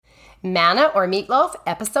Manna or Meatloaf,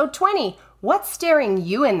 Episode 20. What's staring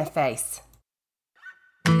you in the face?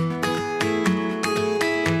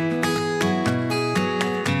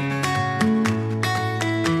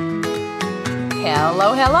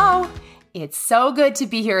 Hello, hello. It's so good to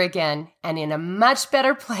be here again and in a much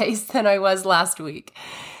better place than I was last week.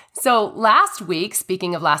 So last week,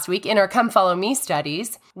 speaking of last week, in our Come Follow Me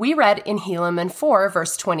studies, we read in Helaman 4,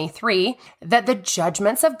 verse 23, that the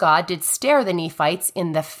judgments of God did stare the Nephites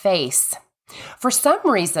in the face. For some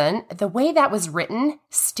reason, the way that was written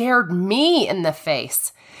stared me in the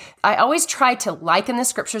face. I always try to liken the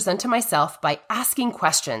scriptures unto myself by asking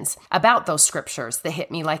questions about those scriptures that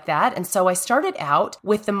hit me like that, and so I started out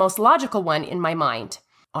with the most logical one in my mind.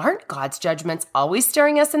 Aren't God's judgments always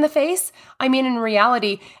staring us in the face? I mean, in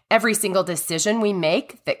reality, every single decision we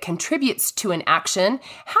make that contributes to an action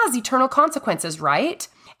has eternal consequences, right?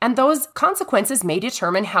 And those consequences may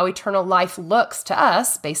determine how eternal life looks to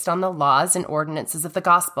us based on the laws and ordinances of the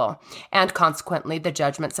gospel, and consequently the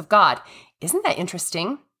judgments of God. Isn't that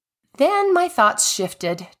interesting? Then my thoughts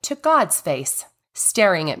shifted to God's face,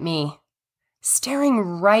 staring at me,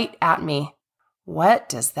 staring right at me. What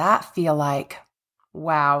does that feel like?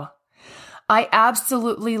 Wow. I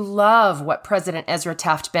absolutely love what President Ezra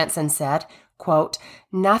Taft Benson said, quote,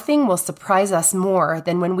 "Nothing will surprise us more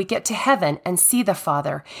than when we get to heaven and see the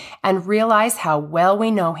Father and realize how well we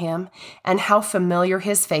know him and how familiar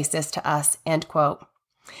his face is to us," end quote.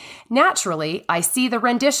 Naturally, I see the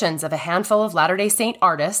renditions of a handful of Latter-day Saint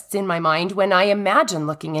artists in my mind when I imagine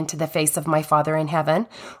looking into the face of my Father in heaven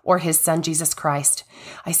or his Son, Jesus Christ.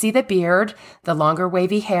 I see the beard, the longer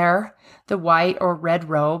wavy hair, the white or red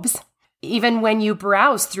robes. Even when you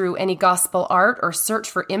browse through any gospel art or search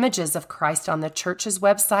for images of Christ on the church's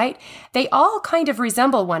website, they all kind of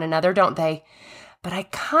resemble one another, don't they? But I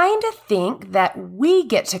kind of think that we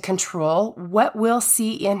get to control what we'll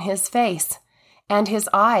see in his face and his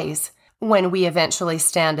eyes when we eventually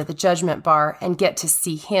stand at the judgment bar and get to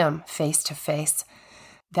see him face to face.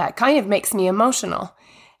 That kind of makes me emotional.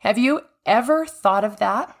 Have you ever thought of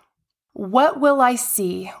that? What will I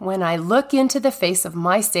see when I look into the face of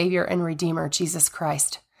my Savior and Redeemer, Jesus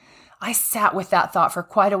Christ? I sat with that thought for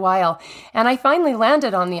quite a while, and I finally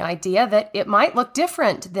landed on the idea that it might look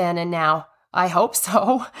different then and now. I hope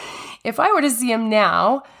so. If I were to see him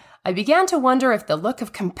now, I began to wonder if the look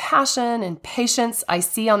of compassion and patience I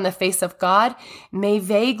see on the face of God may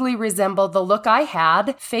vaguely resemble the look I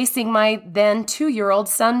had facing my then 2-year-old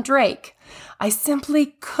son, Drake. I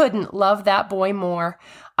simply couldn't love that boy more.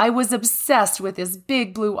 I was obsessed with his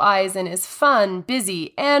big blue eyes and his fun,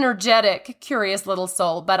 busy, energetic, curious little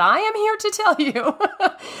soul. But I am here to tell you,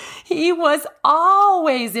 he was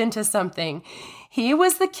always into something. He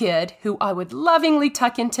was the kid who I would lovingly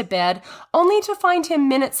tuck into bed, only to find him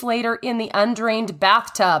minutes later in the undrained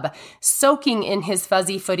bathtub, soaking in his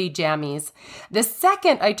fuzzy footy jammies. The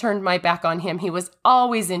second I turned my back on him, he was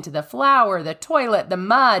always into the flour, the toilet, the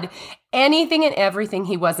mud, anything and everything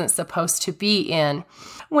he wasn't supposed to be in.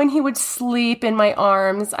 When he would sleep in my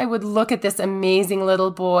arms, I would look at this amazing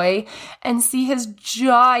little boy and see his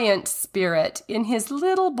giant spirit in his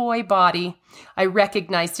little boy body. I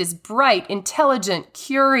recognized his bright, intelligent,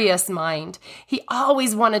 curious mind. He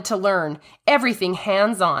always wanted to learn, everything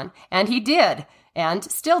hands-on, and he did, and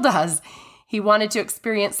still does. He wanted to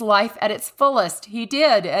experience life at its fullest. He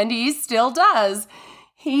did, and he still does.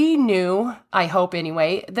 He knew, I hope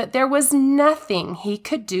anyway, that there was nothing he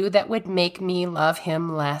could do that would make me love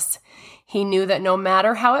him less. He knew that no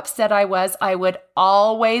matter how upset I was, I would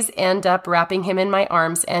always end up wrapping him in my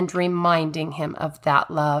arms and reminding him of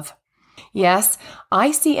that love. Yes,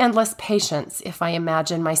 I see endless patience if I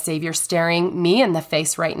imagine my Savior staring me in the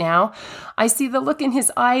face right now. I see the look in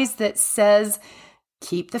his eyes that says,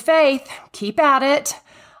 "Keep the faith, keep at it.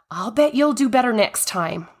 I'll bet you'll do better next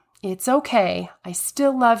time. It's okay. I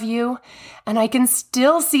still love you, and I can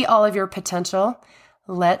still see all of your potential.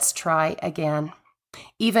 Let's try again."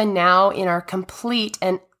 Even now, in our complete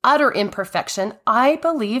and utter imperfection, I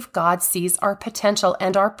believe God sees our potential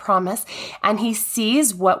and our promise, and he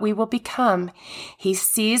sees what we will become. He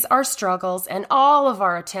sees our struggles and all of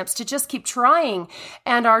our attempts to just keep trying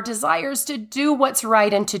and our desires to do what's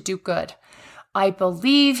right and to do good. I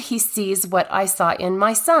believe he sees what I saw in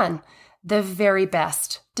my son, the very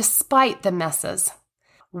best, despite the messes.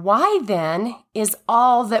 Why then is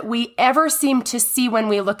all that we ever seem to see when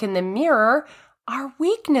we look in the mirror our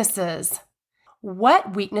weaknesses?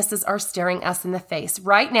 What weaknesses are staring us in the face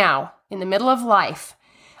right now, in the middle of life?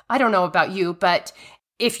 I don't know about you, but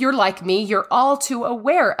if you're like me, you're all too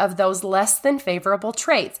aware of those less than favorable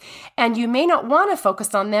traits, and you may not want to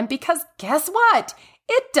focus on them because guess what?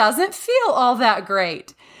 It doesn't feel all that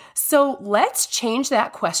great. So let's change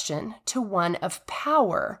that question to one of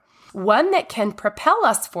power, one that can propel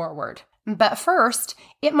us forward. But first,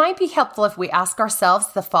 it might be helpful if we ask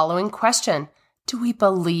ourselves the following question. Do we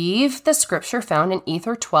believe the scripture found in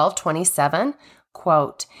Ether 12:27?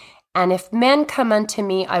 Quote, "And if men come unto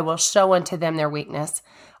me, I will show unto them their weakness.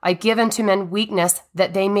 I give unto men weakness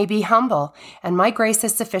that they may be humble, and my grace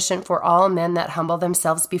is sufficient for all men that humble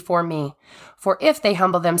themselves before me. For if they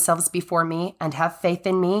humble themselves before me and have faith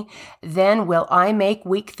in me, then will I make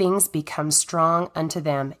weak things become strong unto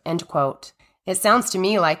them." End quote. It sounds to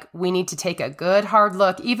me like we need to take a good hard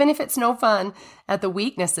look, even if it's no fun, at the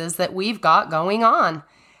weaknesses that we've got going on.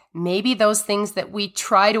 Maybe those things that we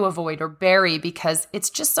try to avoid or bury because it's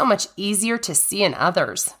just so much easier to see in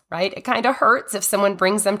others, right? It kind of hurts if someone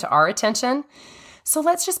brings them to our attention. So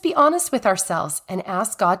let's just be honest with ourselves and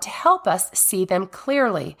ask God to help us see them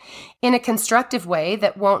clearly in a constructive way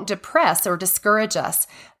that won't depress or discourage us,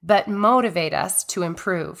 but motivate us to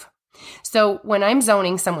improve. So when I'm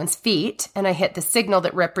zoning someone's feet and I hit the signal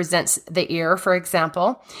that represents the ear, for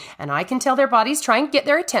example, and I can tell their body's trying to get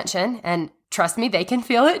their attention, and trust me, they can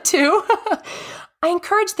feel it too, I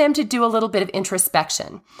encourage them to do a little bit of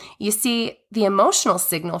introspection. You see, the emotional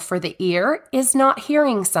signal for the ear is not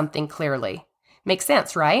hearing something clearly. Makes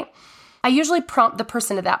sense, right? I usually prompt the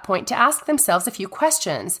person at that point to ask themselves a few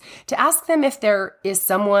questions, to ask them if there is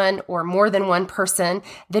someone or more than one person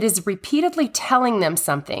that is repeatedly telling them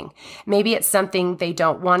something. Maybe it's something they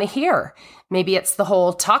don't want to hear. Maybe it's the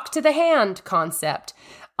whole talk to the hand concept.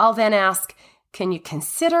 I'll then ask, can you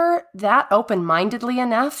consider that open-mindedly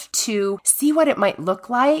enough to see what it might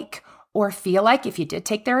look like or feel like if you did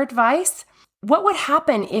take their advice? What would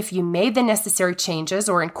happen if you made the necessary changes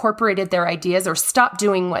or incorporated their ideas or stopped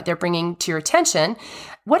doing what they're bringing to your attention?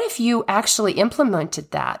 What if you actually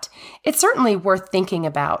implemented that? It's certainly worth thinking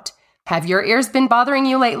about. Have your ears been bothering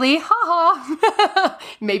you lately? Ha ha!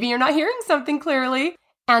 Maybe you're not hearing something clearly.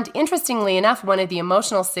 And interestingly enough, one of the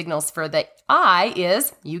emotional signals for the eye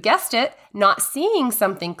is, you guessed it, not seeing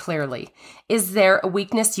something clearly. Is there a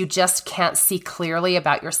weakness you just can't see clearly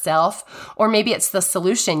about yourself? Or maybe it's the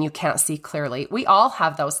solution you can't see clearly. We all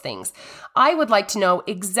have those things. I would like to know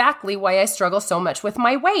exactly why I struggle so much with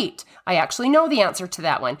my weight. I actually know the answer to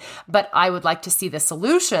that one, but I would like to see the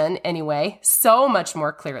solution anyway, so much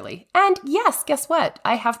more clearly. And yes, guess what?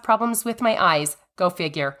 I have problems with my eyes. Go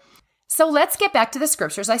figure. So let's get back to the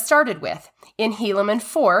scriptures I started with. In Helaman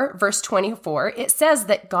 4, verse 24, it says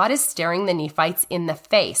that God is staring the Nephites in the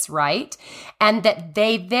face, right? And that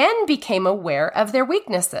they then became aware of their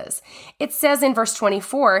weaknesses. It says in verse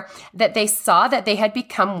 24 that they saw that they had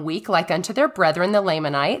become weak like unto their brethren, the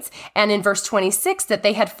Lamanites. And in verse 26, that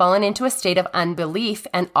they had fallen into a state of unbelief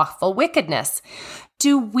and awful wickedness.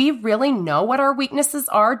 Do we really know what our weaknesses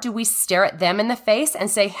are? Do we stare at them in the face and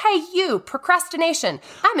say, hey, you, procrastination,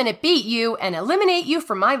 I'm going to beat you and eliminate you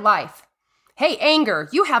from my life. Hey, anger,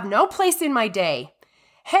 you have no place in my day.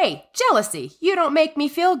 Hey, jealousy, you don't make me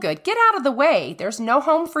feel good. Get out of the way. There's no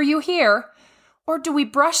home for you here. Or do we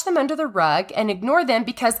brush them under the rug and ignore them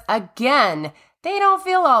because, again, they don't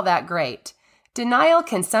feel all that great? Denial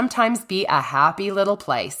can sometimes be a happy little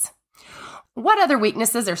place. What other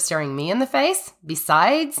weaknesses are staring me in the face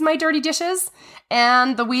besides my dirty dishes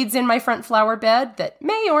and the weeds in my front flower bed that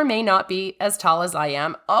may or may not be as tall as I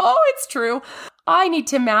am? Oh, it's true. I need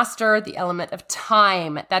to master the element of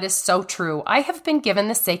time. That is so true. I have been given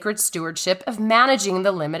the sacred stewardship of managing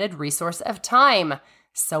the limited resource of time.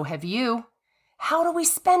 So have you. How do we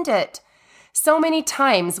spend it? So many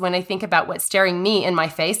times when I think about what's staring me in my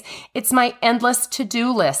face, it's my endless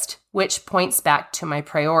to-do list, which points back to my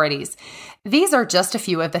priorities. These are just a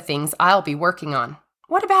few of the things I'll be working on.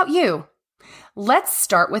 What about you? Let's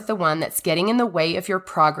start with the one that's getting in the way of your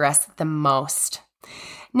progress the most.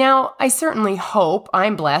 Now, I certainly hope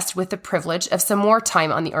I'm blessed with the privilege of some more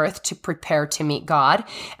time on the earth to prepare to meet God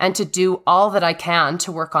and to do all that I can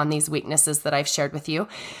to work on these weaknesses that I've shared with you.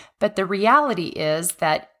 But the reality is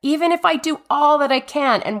that even if I do all that I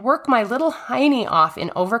can and work my little hiney off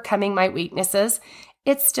in overcoming my weaknesses,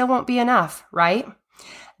 it still won't be enough, right?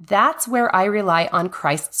 That's where I rely on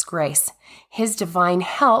Christ's grace, His divine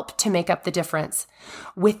help to make up the difference.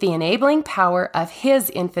 With the enabling power of His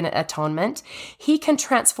infinite atonement, He can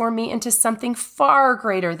transform me into something far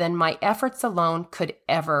greater than my efforts alone could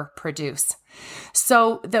ever produce.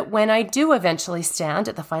 So that when I do eventually stand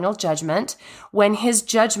at the final judgment, when His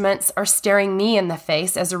judgments are staring me in the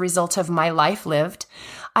face as a result of my life lived,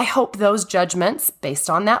 I hope those judgments, based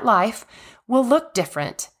on that life, will look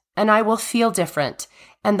different, and I will feel different.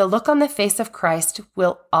 And the look on the face of Christ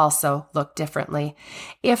will also look differently.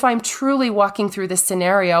 If I'm truly walking through this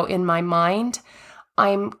scenario in my mind,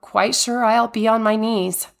 I'm quite sure I'll be on my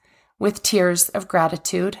knees with tears of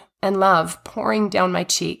gratitude and love pouring down my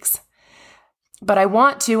cheeks. But I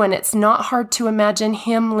want to, and it's not hard to imagine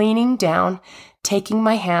him leaning down, taking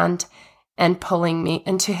my hand, and pulling me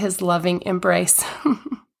into his loving embrace.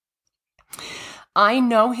 I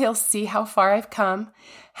know he'll see how far I've come,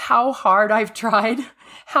 how hard I've tried,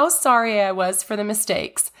 how sorry I was for the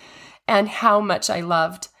mistakes, and how much I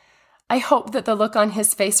loved. I hope that the look on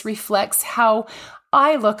his face reflects how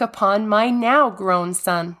I look upon my now grown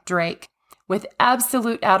son, Drake, with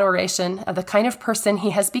absolute adoration of the kind of person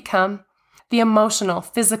he has become, the emotional,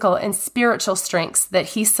 physical, and spiritual strengths that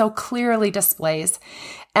he so clearly displays,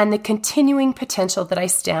 and the continuing potential that I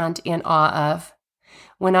stand in awe of.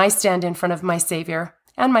 When I stand in front of my Savior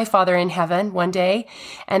and my Father in heaven one day,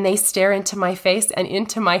 and they stare into my face and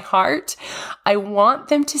into my heart, I want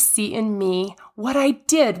them to see in me what I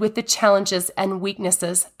did with the challenges and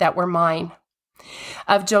weaknesses that were mine.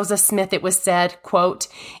 Of Joseph Smith, it was said, quote,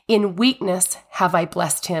 "In weakness have I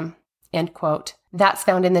blessed him," end quote. That's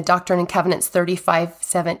found in the Doctrine and Covenants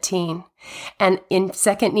 35:17. And in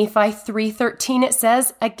 2 Nephi 3:13, it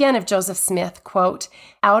says, again of Joseph Smith, quote,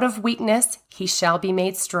 "Out of weakness he shall be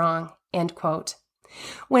made strong," end quote.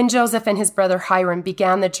 When Joseph and his brother Hiram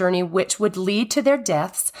began the journey which would lead to their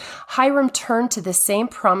deaths, Hiram turned to the same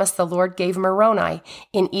promise the Lord gave Moroni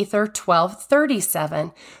in Ether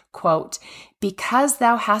 12:37, quote, "Because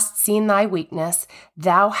thou hast seen thy weakness,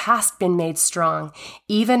 thou hast been made strong,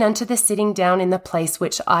 even unto the sitting down in the place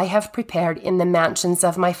which I have prepared in the mansions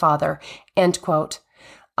of my Father," end quote.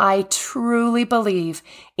 I truly believe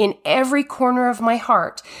in every corner of my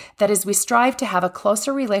heart that as we strive to have a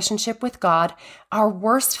closer relationship with God, our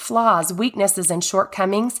worst flaws, weaknesses, and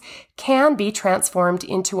shortcomings can be transformed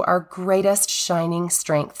into our greatest shining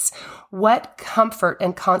strengths. What comfort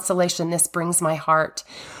and consolation this brings my heart.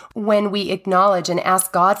 When we acknowledge and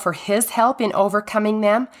ask God for His help in overcoming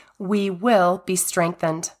them, we will be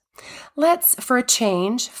strengthened. Let's, for a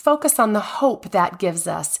change, focus on the hope that gives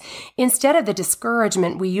us, instead of the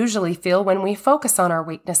discouragement we usually feel when we focus on our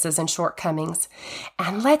weaknesses and shortcomings.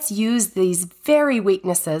 And let's use these very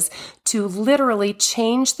weaknesses to literally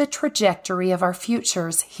change the trajectory of our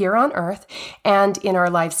futures here on earth and in our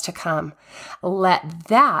lives to come. Let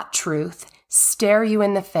that truth stare you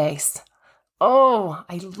in the face. Oh,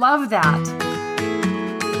 I love that.